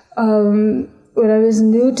 When I was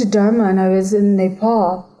new to Dharma and I was in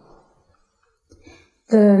Nepal,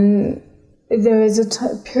 then there was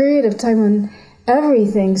a period of time when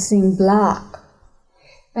everything seemed black.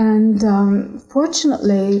 And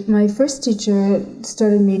fortunately, my first teacher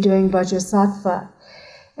started me doing Vajrasattva,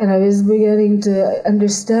 and I was beginning to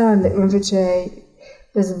understand that Rinpoche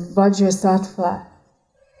was Vajrasattva.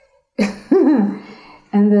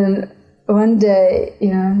 And then one day,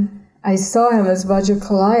 I saw him as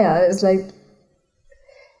Vajrakalaya. It was like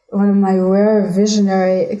one of my rare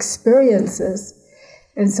visionary experiences.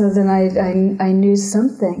 And so then I knew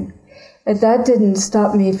something. But that didn't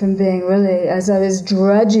stop me from being really, as I was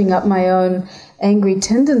dredging up my own angry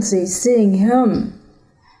tendencies, seeing him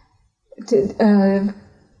through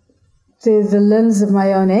the lens of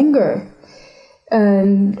my own anger.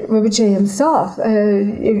 And Rinpoche himself,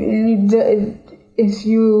 if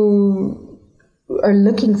you are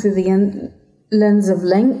looking through the lens of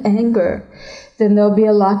anger, then there'll be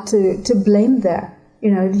a lot to blame there.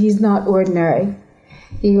 He's not ordinary.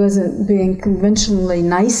 He wasn't being conventionally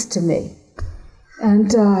nice to me,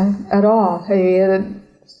 and at all.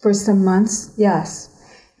 For some months, yes.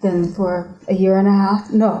 Then for a year and a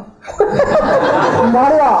half, no,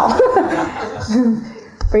 not at all.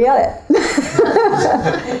 forget it.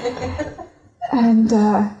 And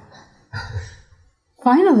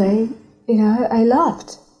finally, I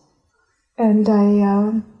left. And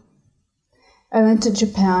I went to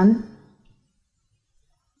Japan.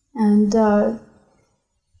 And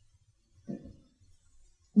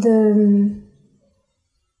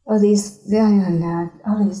all these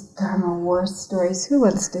Dharma war stories, who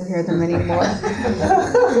wants to hear them anymore?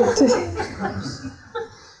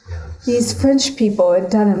 These French people had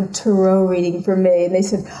done a tarot reading for me, and they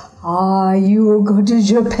said, you will go to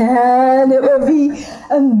Japan, it will be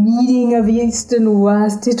a meeting of East and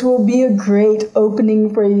West, it will be a great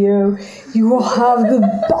opening for you, you will have the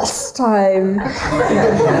best time.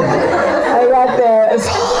 I got there, it's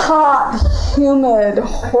hot, humid,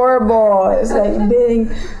 horrible, it's like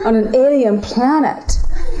being on an alien planet.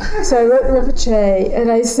 So I wrote Rinpoche,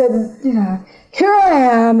 and I said, here I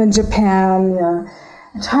am in Japan,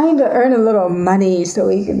 trying to earn a little money so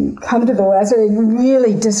we can come to the West. A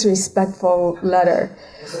really disrespectful letter.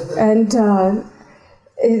 And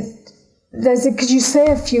they said, could you say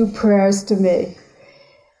a few prayers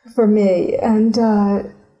for me? And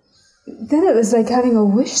then it was like having a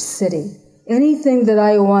wish city. Anything that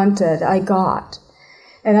I wanted, I got.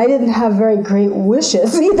 And I didn't have very great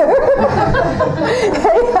wishes either. I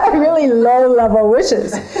had really low-level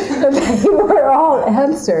wishes. But they were all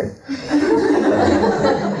answered.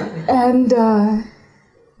 And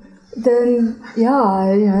then,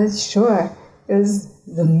 sure, it was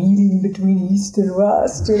the meeting between East and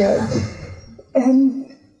West, And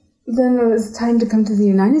then it was time to come to the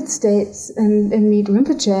United States and meet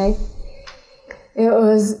Rinpoche. It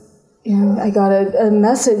was, I got a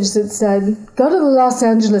message that said, go to the Los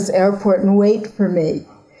Angeles airport and wait for me.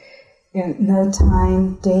 No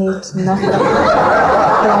time, date, nothing.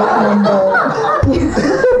 Flight number.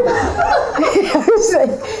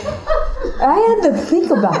 I had to think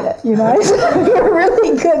about it, I was having a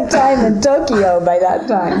really good time in Tokyo by that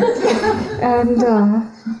time. And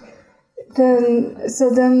then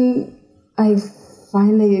I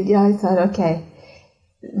finally, I thought, okay,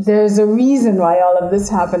 there's a reason why all of this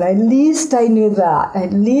happened. At least I knew that.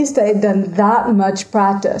 At least I had done that much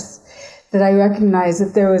practice that I recognized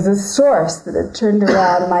that there was a source that had turned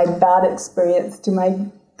around my bad experience to my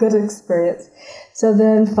good experience. So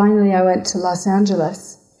then finally I went to Los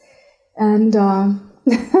Angeles. And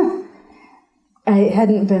I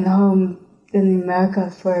hadn't been home in America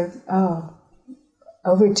for,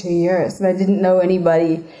 over 2 years. And I didn't know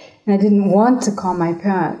anybody, and I didn't want to call my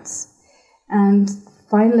parents. And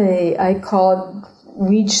finally, I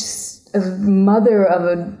reached a mother of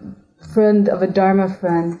a friend, of a Dharma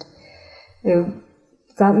friend, who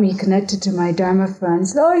got me connected to my Dharma friend.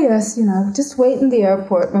 Said, oh yes, just wait in the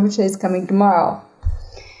airport. Rinpoche is coming tomorrow.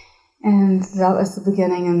 And that was the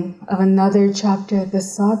beginning of another chapter of the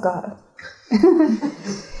saga.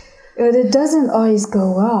 But it doesn't always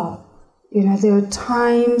go well. There are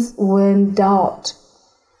times when doubt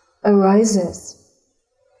arises.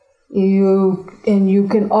 You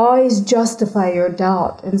can always justify your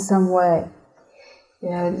doubt in some way.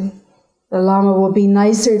 The Lama will be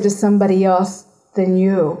nicer to somebody else than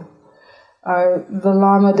you. Or the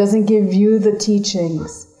Lama doesn't give you the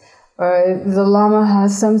teachings. Or the Lama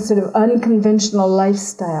has some sort of unconventional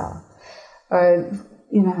lifestyle. Or,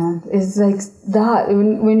 it's like that.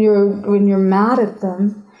 When you're mad at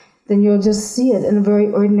them, then you'll just see it in a very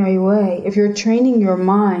ordinary way. If you're training your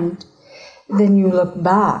mind, then you look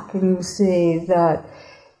back and you see that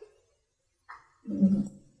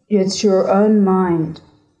it's your own mind.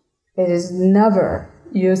 It is never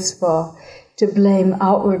useful to blame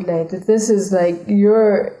outwardly, that this is like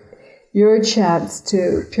your chance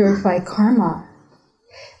to purify karma.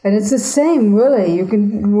 And it's the same, really. You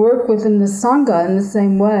can work within the Sangha in the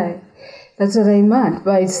same way. That's what I meant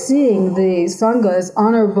by seeing the Sangha as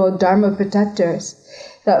honorable Dharma protectors.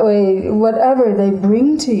 That way, whatever they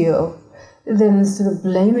bring to you, then instead of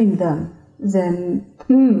blaming them, then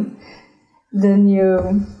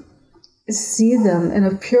you see them in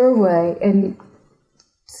a pure way and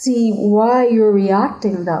see why you're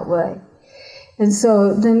reacting that way. And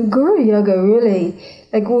so then Guru Yoga really,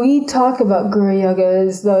 like we talk about Guru Yoga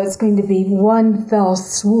as though it's going to be one fell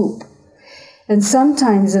swoop. And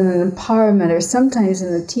sometimes in an empowerment, or sometimes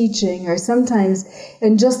in a teaching, or sometimes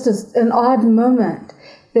in just an odd moment,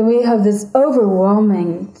 then we have this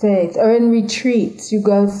overwhelming faith. Or in retreats, you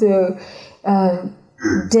go through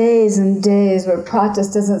days and days where practice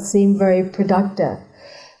doesn't seem very productive.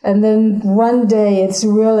 And then one day it's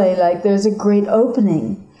really like there's a great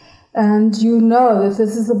opening. And you know that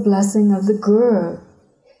this is a blessing of the Guru.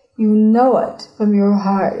 You know it from your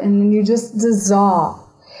heart, and you just dissolve.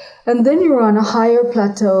 And then you're on a higher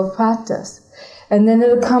plateau of practice. And then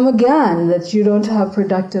it'll come again that you don't have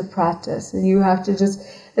productive practice. And you have to just,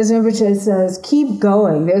 as Rinpoche says, keep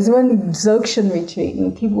going. There's one Dzogchen retreat,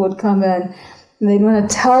 and people would come in, and they'd want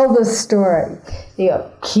to tell the story. They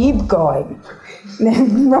go, keep going.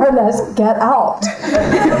 And more or less, get out.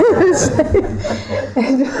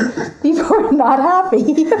 And people were not happy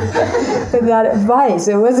with that advice.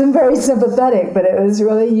 It wasn't very sympathetic, but it was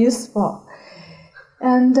really useful.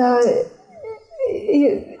 And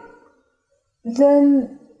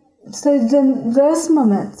then those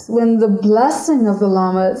moments when the blessing of the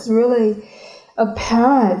Lama is really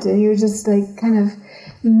apparent, and you just like kind of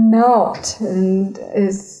melt and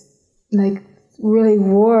is like really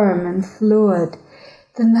warm and fluid,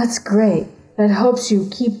 then that's great. That helps you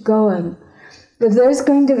keep going. But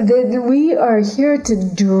we are here to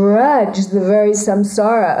dredge the very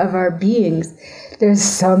samsara of our beings. There's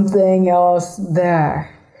something else there.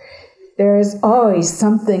 There is always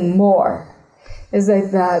something more. It's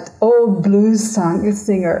like that old blues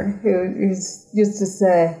singer who used to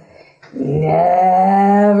say,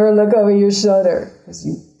 never look over your shoulder, because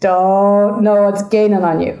you don't know what's gaining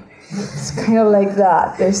on you. It's kind of like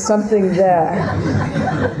that. There's something there.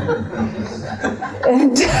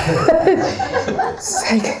 And it's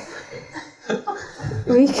like,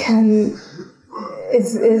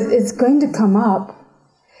 it's going to come up.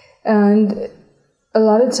 And a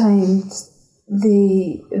lot of times,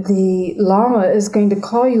 the Lama is going to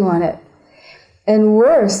call you on it. And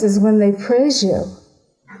worse is when they praise you.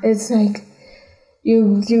 It's like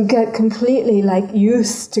you get completely like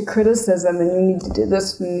used to criticism, and you need to do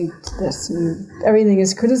this, and you need to do this, and everything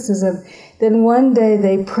is criticism. Then one day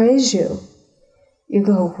they praise you. You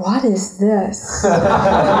go, what is this?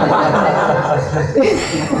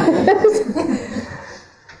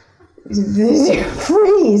 You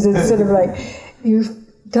freeze. It's sort of like you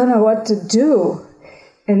don't know what to do.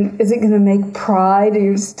 And is it going to make pride? Or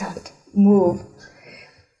you just don't move.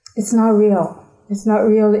 It's not real. It's not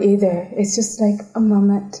real either. It's just like a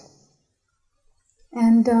moment.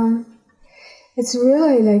 And it's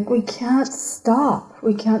really like we can't stop.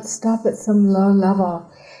 We can't stop at some low level.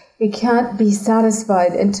 We can't be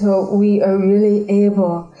satisfied until we are really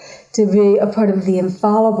able to be a part of the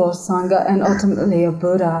infallible Sangha and ultimately a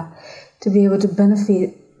Buddha, to be able to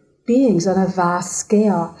benefit beings on a vast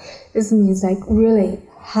scale. This means like really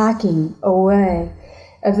hacking away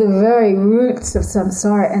at the very roots of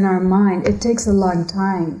samsara in our mind. It takes a long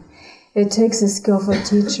time. It takes a skillful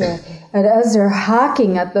teacher. And as they're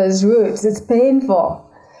hacking at those roots, it's painful.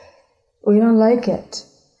 We don't like it.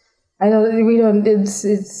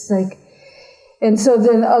 It's like, and so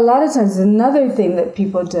then a lot of times another thing that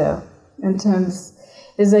people do in terms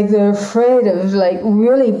is like they're afraid of like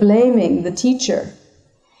really blaming the teacher.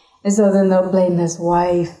 And so then they'll blame his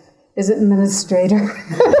wife, his administrator,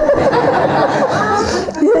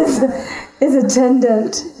 his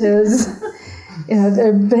attendant,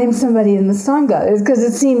 they blame somebody in the Sangha because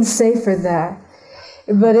it seems safer there.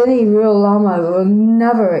 But any real Lama will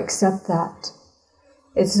never accept that.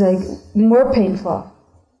 It's like more painful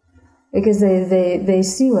because they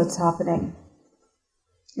see what's happening.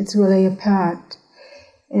 It's really apparent.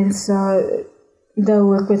 And so they'll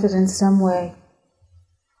work with it in some way.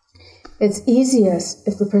 It's easiest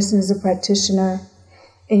if the person is a practitioner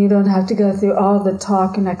and you don't have to go through all the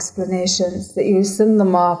talk and explanations, that you send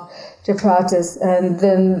them off to practice and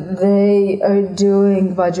then they are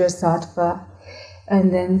doing Vajrasattva,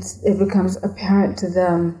 and then it becomes apparent to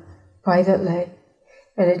them privately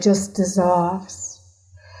and it just dissolves.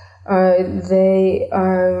 Or they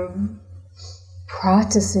are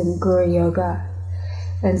practicing Guru Yoga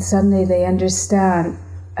and suddenly they understand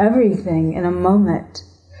everything in a moment.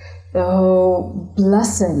 The whole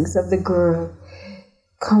blessings of the Guru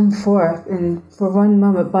come forth, and for one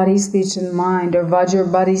moment, body, speech, and mind, or Vajra,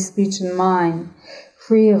 body, speech, and mind,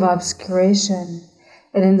 free of obscuration.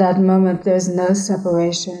 And in that moment, there's no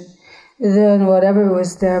separation. Then whatever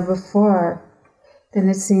was there before, then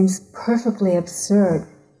it seems perfectly absurd.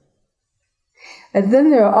 And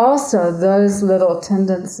then there are also those little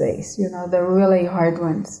tendencies, the really hard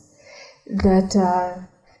ones, that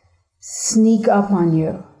sneak up on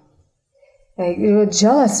you. Like,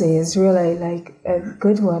 jealousy is really like a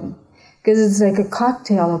good one, because it's like a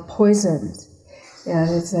cocktail of poisons.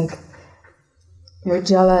 It's like you're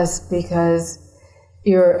jealous because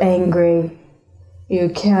you're angry. You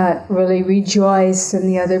can't really rejoice in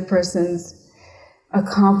the other person's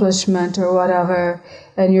accomplishment or whatever,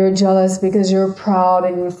 and you're jealous because you're proud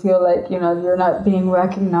and you feel like you're not being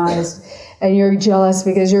recognized, and you're jealous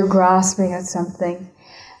because you're grasping at something.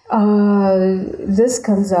 this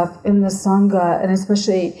comes up in the Sangha, and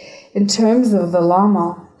especially in terms of the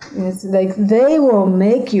Lama. It's like they will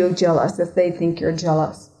make you jealous if they think you're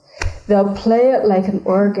jealous. They'll play it like an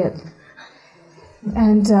organ.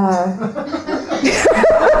 And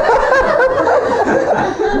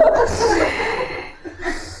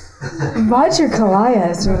Vajrakalaya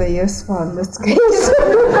is really useful in this case. It's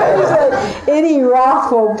like any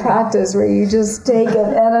wrathful practice where you just take it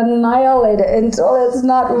and annihilate it until it's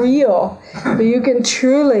not real, but you can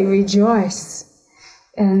truly rejoice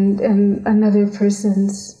in another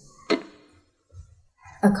person's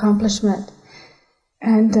accomplishment.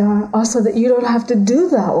 And also that you don't have to do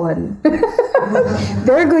that one.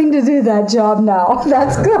 They're going to do that job now.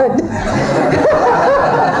 That's good.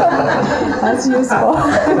 That's useful.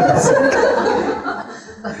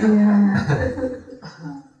 Yeah.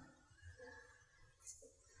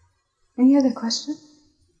 Any other question?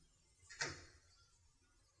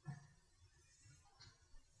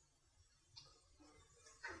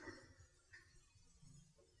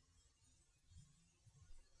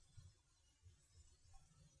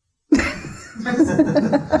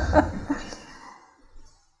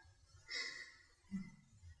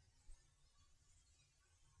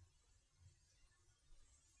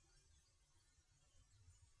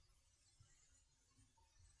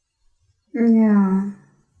 Yeah.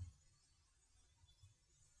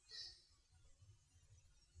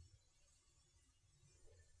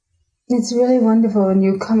 It's really wonderful when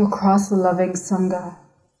you come across a loving Sangha.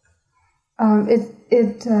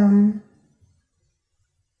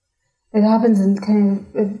 It happens in kind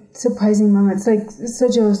of surprising moments. Like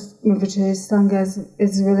Sojo Rinpoche's Sangha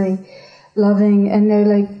is really loving, and they're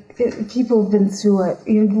like, people have been through it.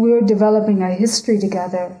 We're developing a history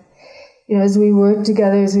together. As we work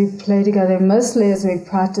together, as we play together, mostly as we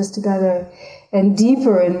practice together, and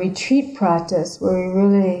deeper in retreat practice, where we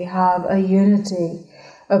really have a unity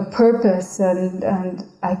of purpose and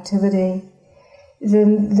activity,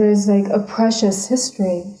 then there's like a precious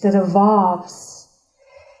history that evolves.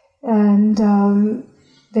 And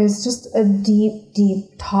there's just a deep,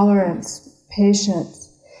 deep tolerance, patience,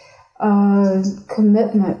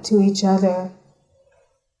 commitment to each other,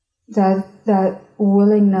 that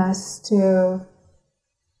willingness to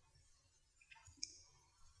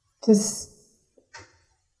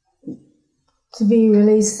be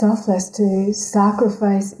really selfless, to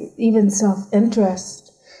sacrifice even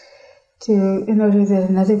self-interest in order that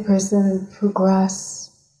another person progress,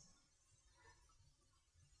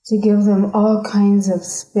 to give them all kinds of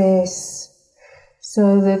space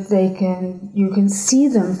so that you can see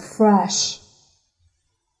them fresh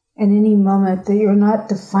at any moment, that you're not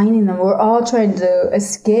defining them. We're all trying to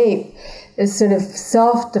escape this sort of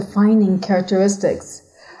self-defining characteristics,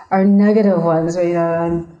 our negative ones,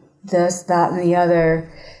 I'm this, that, and the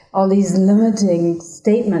other, all these limiting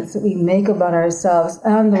statements that we make about ourselves,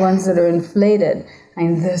 and the ones that are inflated,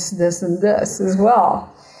 I'm this, this, and this as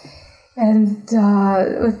well. And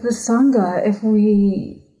with the Sangha, if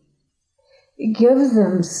we give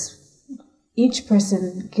them, each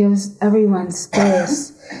person gives everyone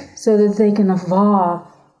space so that they can evolve,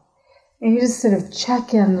 and you just sort of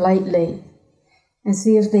check in lightly and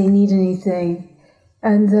see if they need anything,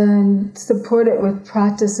 and then support it with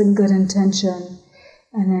practice and good intention,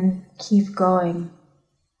 and then keep going,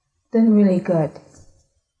 then really good.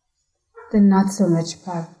 Then not so much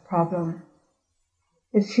problem.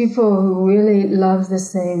 If people who really love the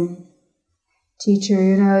same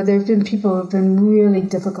teacher, there have been people who have been really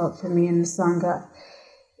difficult for me in the Sangha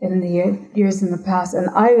in the years in the past, and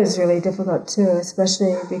I was really difficult too,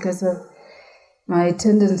 especially because of my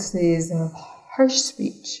tendencies of harsh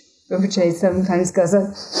speech. Rinpoche sometimes goes,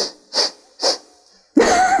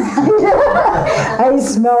 I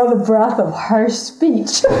smell the breath of harsh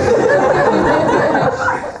speech.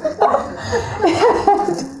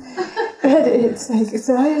 But it's like,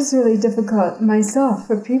 so I was really difficult myself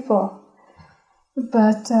for people.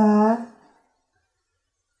 But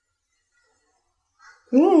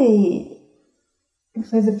really,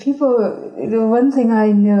 for the people, the one thing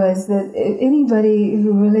I knew is that anybody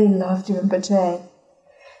who really loved Rinpoche,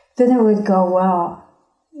 then it would go well.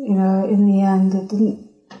 In the end,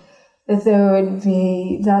 that there would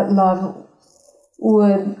be, that love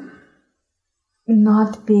would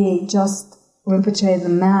not be just Rinpoche the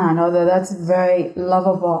man, although that's very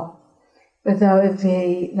lovable, but that would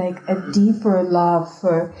be like a deeper love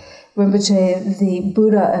for Rinpoche, the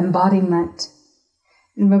Buddha embodiment,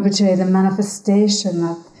 and Rinpoche, the manifestation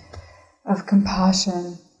of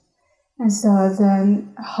compassion. And so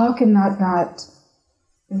then, how can that not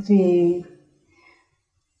be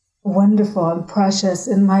wonderful and precious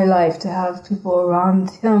in my life to have people around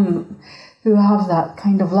him who have that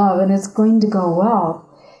kind of love. And it's going to go well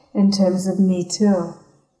in terms of me too,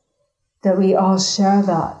 that we all share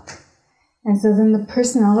that. And so then the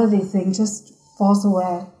personality thing just falls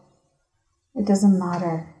away. It doesn't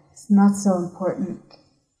matter. It's not so important.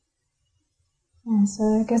 And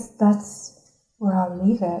so I guess that's where I'll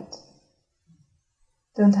leave it.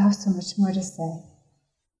 Don't have so much more to say.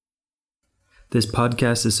 This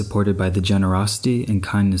podcast is supported by the generosity and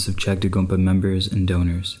kindness of Chagdagompa members and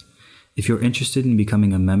donors. If you're interested in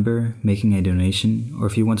becoming a member, making a donation, or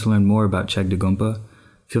if you want to learn more about Chagdagompa,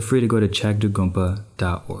 feel free to go to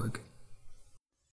chagdagompa.org.